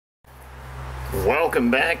Welcome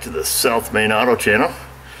back to the South Main Auto Channel.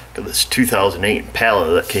 Got this 2008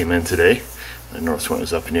 Impala that came in today. I noticed when it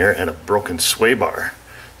was up in here, it had a broken sway bar.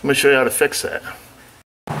 I'm going to show you how to fix that.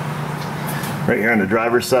 Right here on the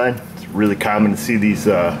driver's side, it's really common to see these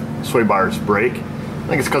sway bars break. I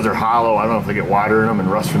think it's because they're hollow. I don't know if they get water in them and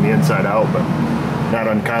rust from the inside out, but not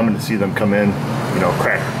uncommon to see them come in, you know,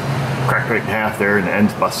 crack right in half there and the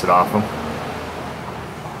ends busted off them.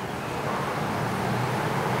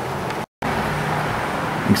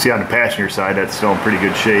 You can see on the passenger side that's still in pretty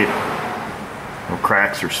good shape. No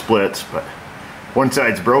cracks or splits, but one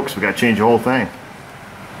side's broke, so we got to change the whole thing.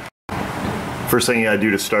 First thing you got to do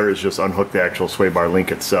to start is just unhook the actual sway bar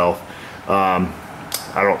link itself.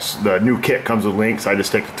 The new kit comes with links. I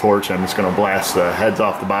just take the torch. I'm just going to blast the heads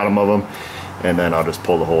off the bottom of them, and then I'll just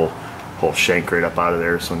pull the whole shank right up out of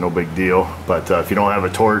there, so no big deal. But if you don't have a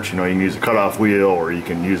torch, you know, you can use a cutoff wheel, or you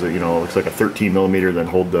can use it, you know, it looks like a 13 millimeter, then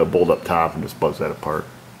hold the bolt up top and just buzz that apart.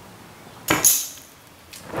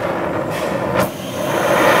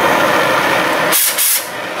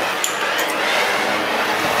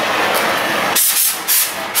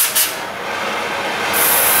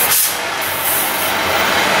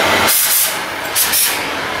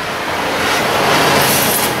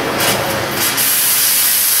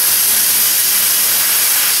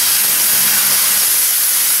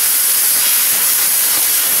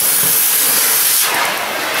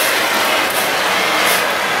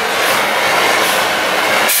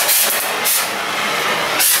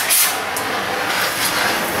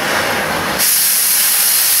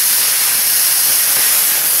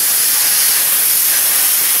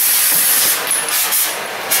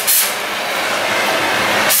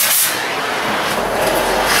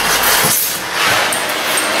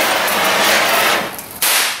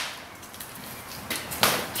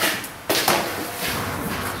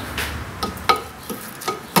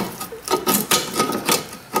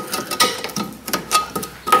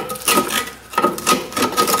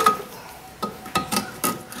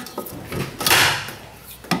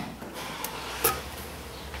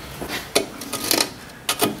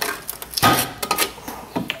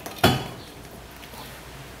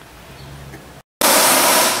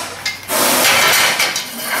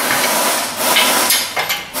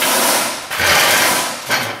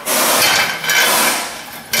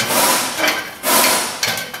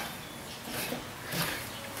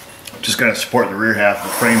 Just going to support the rear half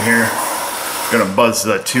of the frame here. Going to buzz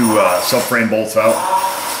the two subframe bolts out.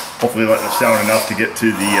 Hopefully letting us down enough to get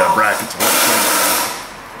to the brackets.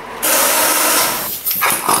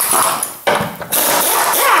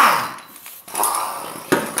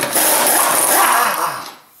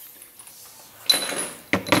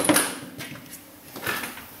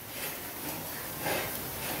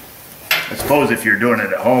 I suppose if you're doing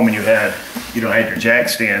it at home and you don't have your jack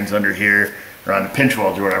stands under here or on the pinch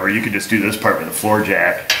welds or whatever, you could just do this part with a floor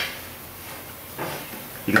jack.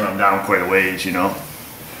 You know, I'm down quite a ways, you know.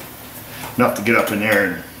 Enough to get up in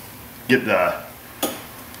there and get the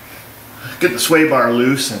sway bar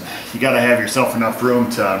loose, and you got to have yourself enough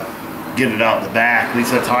room to get it out the back. At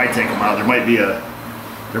least that's how I take them out. There might be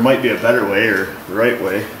a better way or the right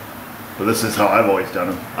way, but this is how I've always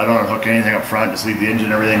done them. I don't unhook anything up front, just leave the engine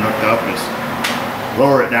and everything hooked up, just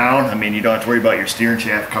lower it down. I mean, you don't have to worry about your steering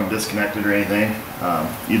shaft come disconnected or anything.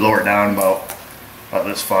 You lower it down about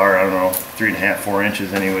this far, I don't know, 3.5, 4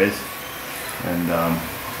 inches anyways, and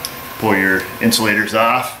pull your insulators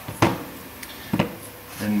off,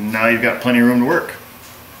 and now you've got plenty of room to work.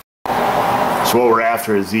 So what we're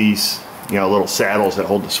after is these, you know, little saddles that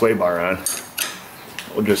hold the sway bar on.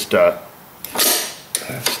 We'll just stick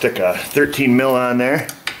a 13 mil on there,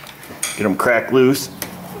 get them cracked loose.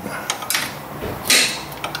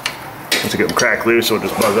 Once I get them cracked loose, we'll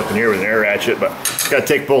just buzz up in here with an air ratchet, but got to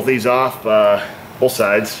take both these off, both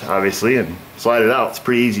sides obviously, and slide it out. It's a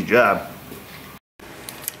pretty easy job.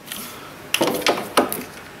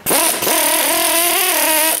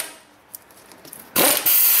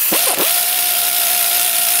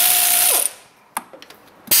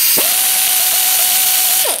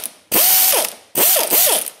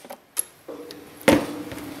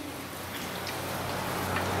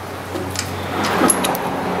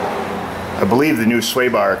 I believe the new sway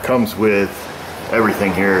bar comes with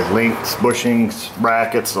everything here, links, bushings,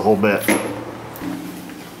 brackets, the whole bit.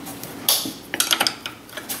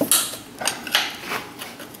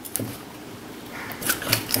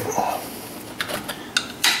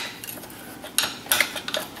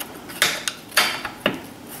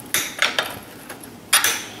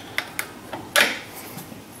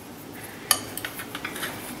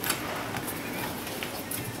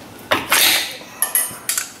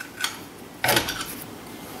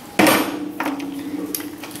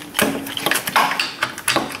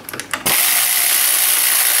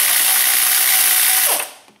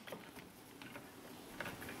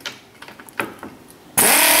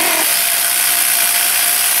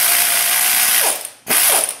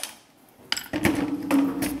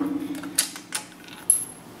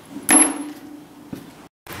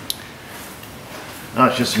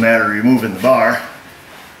 it's just a matter of removing the bar.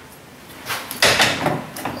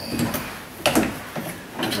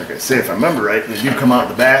 Just like I say, if I remember right, they do come out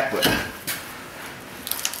the back, but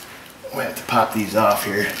we have to pop these off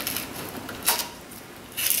here.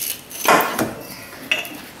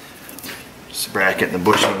 Just the bracket and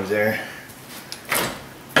the bushings there.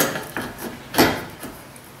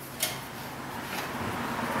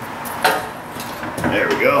 There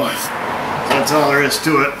we go. So that's all there is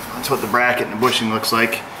to it. That's what the bracket and the bushing looks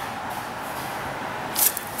like.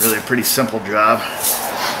 Really a pretty simple job.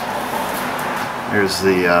 There's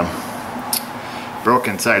the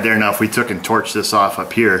broken side there. Now if we took and torched this off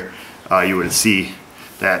up here, you would see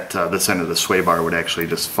that this end of the sway bar would actually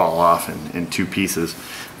just fall off in two pieces.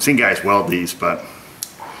 I've seen guys weld these, but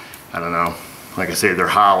I don't know. Like I say, they're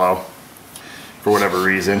hollow for whatever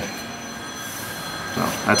reason. So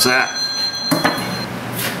that's that.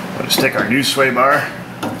 We'll just take our new sway bar,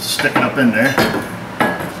 stick it up in there.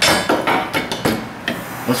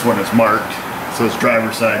 This one is marked, so it's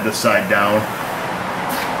driver's side, this side down.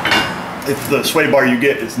 If the sway bar you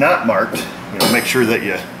get is not marked, you know, make sure that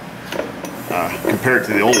you compare it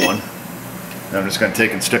to the old one. And I'm just going to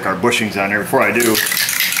take and stick our bushings on there. Before I do,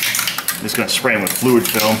 I'm just going to spray them with fluid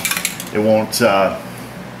film. It won't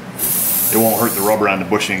hurt the rubber on the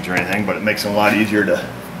bushings or anything, but it makes them a lot easier to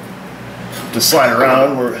slide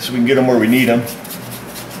around so we can get them where we need them.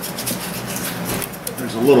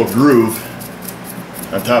 There's a little groove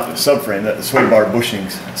on top of the subframe that the sway bar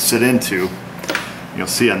bushings sit into. You'll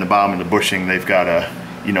see on the bottom of the bushing they've got a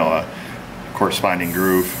corresponding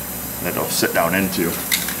groove that they'll sit down into. Like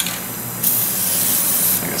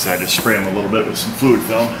I said, I just spray them a little bit with some fluid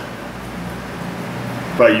film.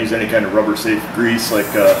 Probably use any kind of rubber safe grease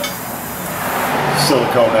like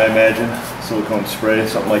silicone, I imagine. Silicone spray,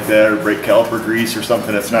 something like that, or brake caliper grease or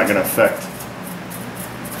something that's not going to affect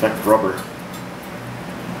rubber.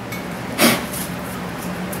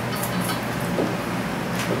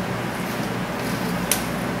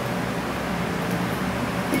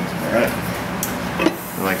 Alright.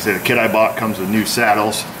 Like I said, the kit I bought comes with new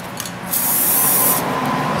saddles.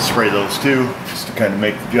 I'll spray those too, just to kind of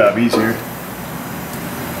make the job easier.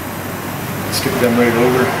 Skip them right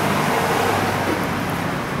over.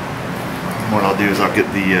 What I'll do is I'll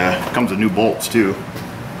get the, comes with new bolts too.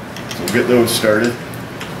 So we'll get those started.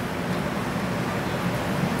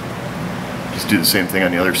 Just do the same thing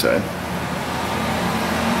on the other side.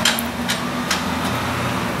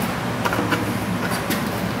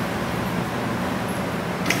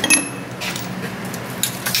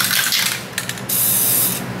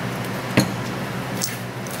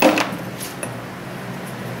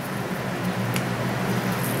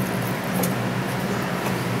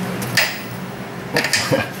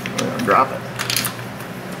 Drop it.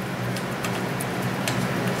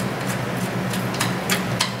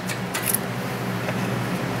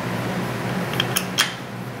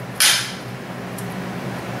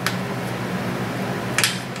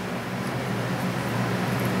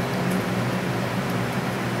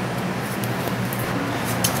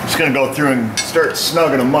 Just gonna go through and start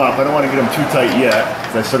snugging them up. I don't want to get them too tight yet,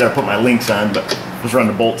 because I still gotta put my links on, but just run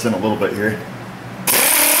the bolts in a little bit here.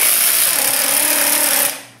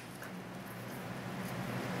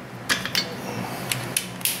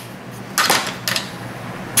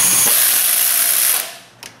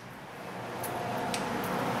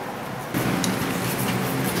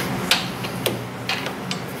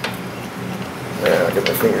 Yeah, I'll get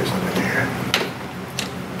my fingers under here.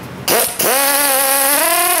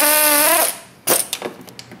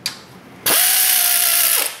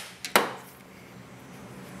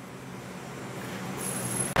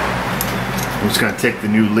 I'm just going to take the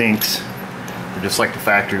new links, they're just like the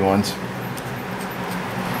factory ones,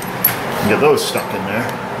 and get those stuck in there.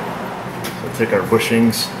 So take our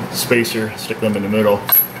bushings, spacer, stick them in the middle,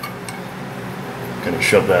 kind of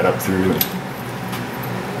shove that up through.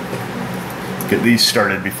 Get these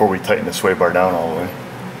started before we tighten the sway bar down all the way.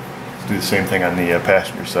 Let's do the same thing on the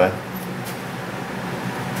passenger side.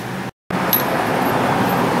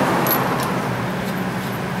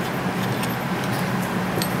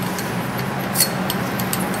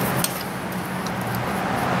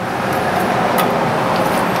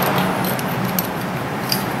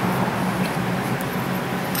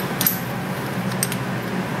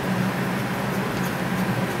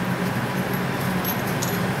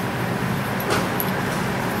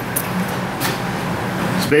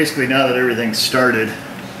 Basically, now that everything's started,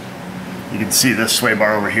 you can see this sway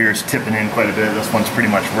bar over here is tipping in quite a bit. This one's pretty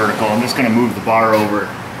much vertical. I'm just going to move the bar over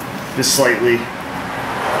just slightly,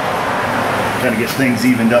 kind of get things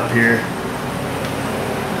evened up here.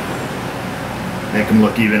 Make them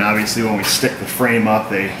look even. Obviously, when we stick the frame up,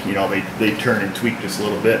 they turn and tweak just a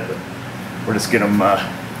little bit, but we'll just get them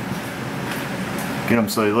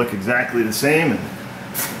so they look exactly the same. And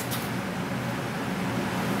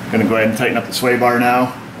I'm gonna go ahead and tighten up the sway bar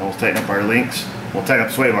now, and we'll tighten up our links. We'll tighten up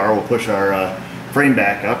the sway bar, we'll push our frame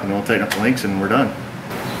back up, and then we'll tighten up the links, and we're done.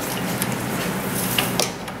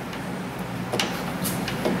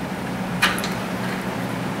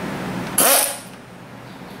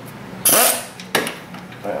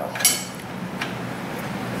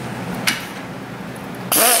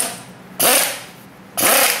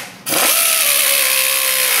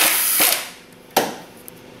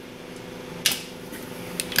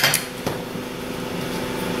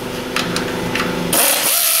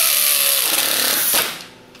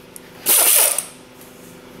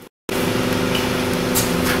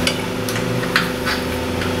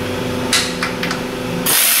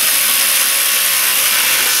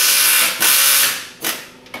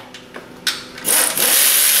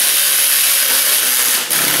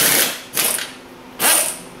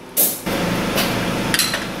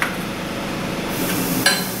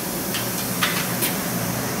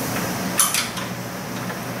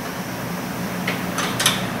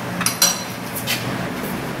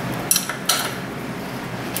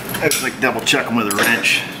 I just like double check them with a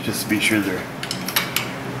wrench just to be sure they're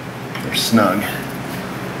snug.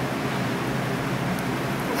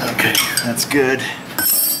 Okay, that's good.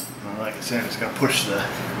 Well, like I said, I'm just gonna put the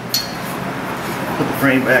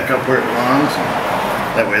frame back up where it belongs.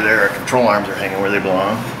 That way there, our control arms are hanging where they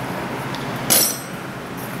belong.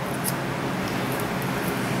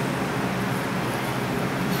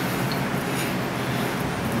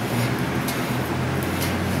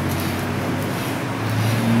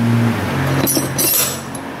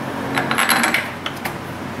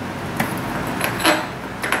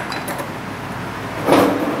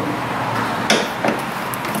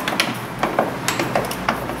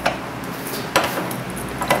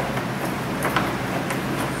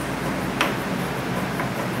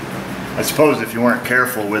 I suppose if you weren't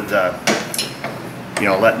careful with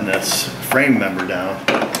letting this frame member down,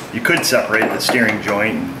 you could separate the steering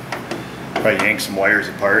joint and probably yank some wires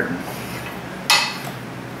apart and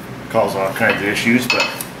cause all kinds of issues, but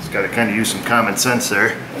it's got to kind of use some common sense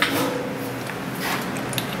there.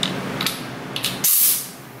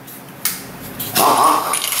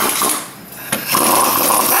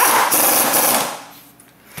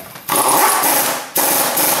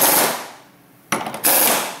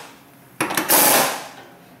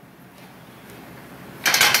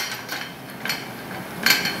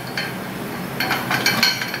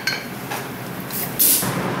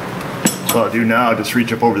 What I'll do now, just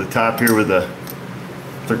reach up over the top here with a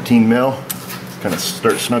 13 mil, kind of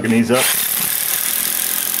start snugging these up.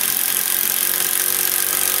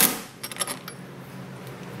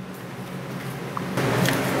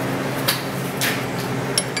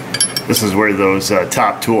 This is where those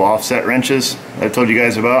top tool offset wrenches I told you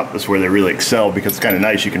guys about, this is where they really excel because it's kind of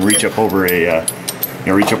nice. You can reach up over a,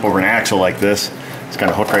 reach up over an axle like this. It's kind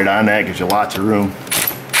of hook right on that, gives you lots of room.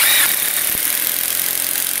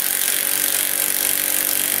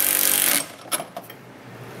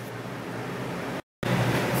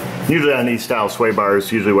 Usually on these style sway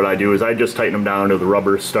bars, usually what I do is I just tighten them down to the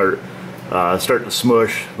rubber start to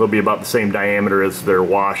smush. They'll be about the same diameter as their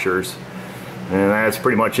washers. And that's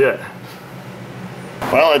pretty much it.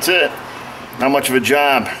 Well, that's it. Not much of a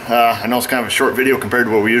job. I know it's kind of a short video compared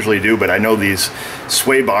to what we usually do, but I know these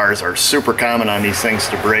sway bars are super common on these things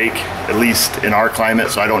to break, at least in our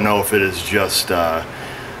climate, so I don't know if it is just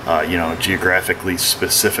geographically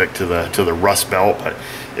specific to the Rust Belt, but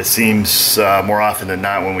it seems more often than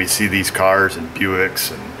not when we see these cars and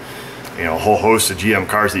Buicks and a whole host of GM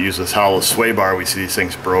cars that use this hollow sway bar, we see these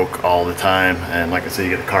things broke all the time. And like I said,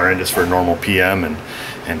 you get the car in just for a normal PM and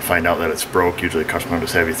find out that it's broke. Usually the customer will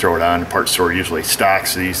just have you throw it on. The parts store usually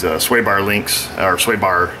stocks these sway bar links or sway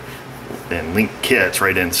bar and link kits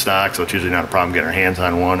right in stock, so it's usually not a problem getting our hands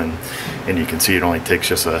on one. And you can see it only takes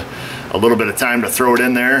just a little bit of time to throw it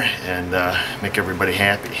in there and make everybody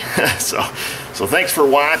happy. So thanks for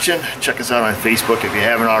watching. Check us out on Facebook if you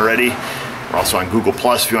haven't already. We're also on Google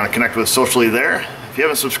Plus if you want to connect with us socially there. If you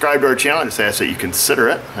haven't subscribed to our channel, I just ask that you consider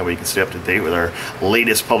it. That way you can stay up to date with our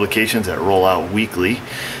latest publications that roll out weekly.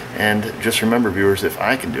 And just remember, viewers, if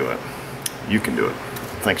I can do it, you can do it.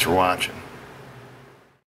 Thanks for watching.